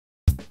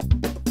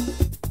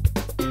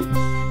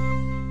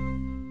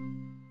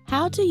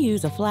How to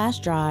use a flash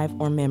drive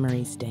or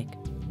memory stick.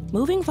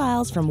 Moving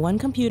files from one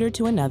computer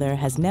to another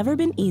has never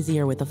been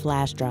easier with a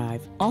flash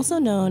drive, also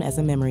known as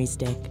a memory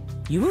stick.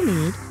 You will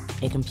need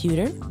a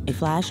computer, a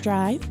flash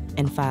drive,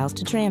 and files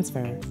to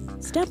transfer.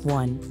 Step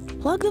 1.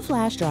 Plug the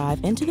flash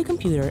drive into the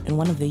computer in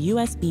one of the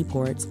USB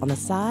ports on the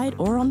side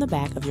or on the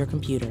back of your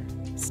computer.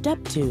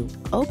 Step 2.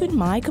 Open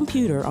My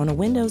Computer on a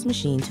Windows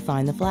machine to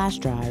find the flash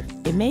drive.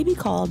 It may be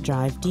called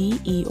drive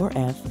D, E, or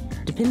F,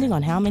 depending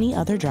on how many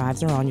other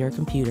drives are on your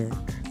computer.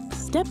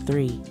 Step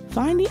 3.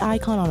 Find the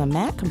icon on a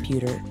Mac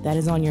computer that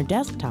is on your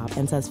desktop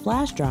and says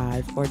flash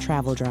drive or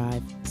travel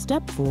drive.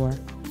 Step 4.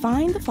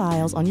 Find the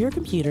files on your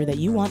computer that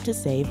you want to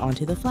save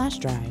onto the flash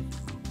drive.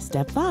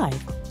 Step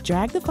 5.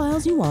 Drag the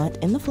files you want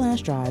in the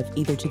flash drive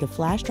either to the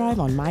flash drive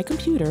on My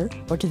Computer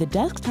or to the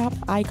desktop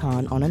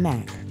icon on a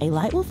Mac. A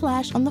light will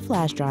flash on the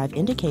flash drive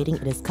indicating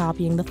it is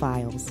copying the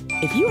files.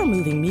 If you are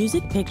moving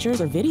music,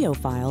 pictures, or video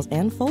files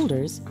and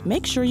folders,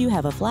 make sure you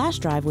have a flash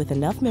drive with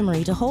enough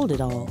memory to hold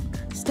it all.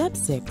 Step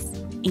 6.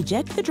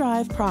 Eject the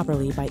drive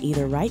properly by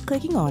either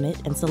right-clicking on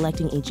it and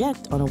selecting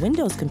Eject on a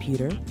Windows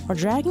computer or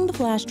dragging the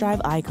flash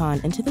drive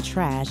icon into the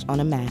trash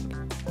on a Mac.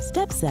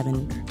 Step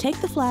 7. Take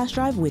the flash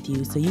drive with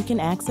you so you can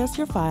access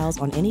your files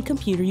on any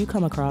computer you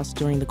come across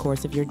during the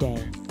course of your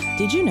day.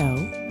 Did you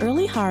know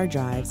early hard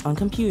drives on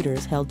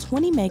computers held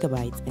 20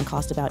 megabytes and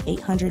cost about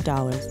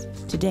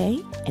 $800? Today,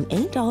 an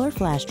 $8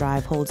 flash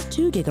drive holds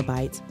 2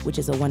 gigabytes, which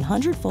is a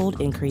 100-fold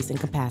increase in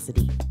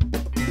capacity.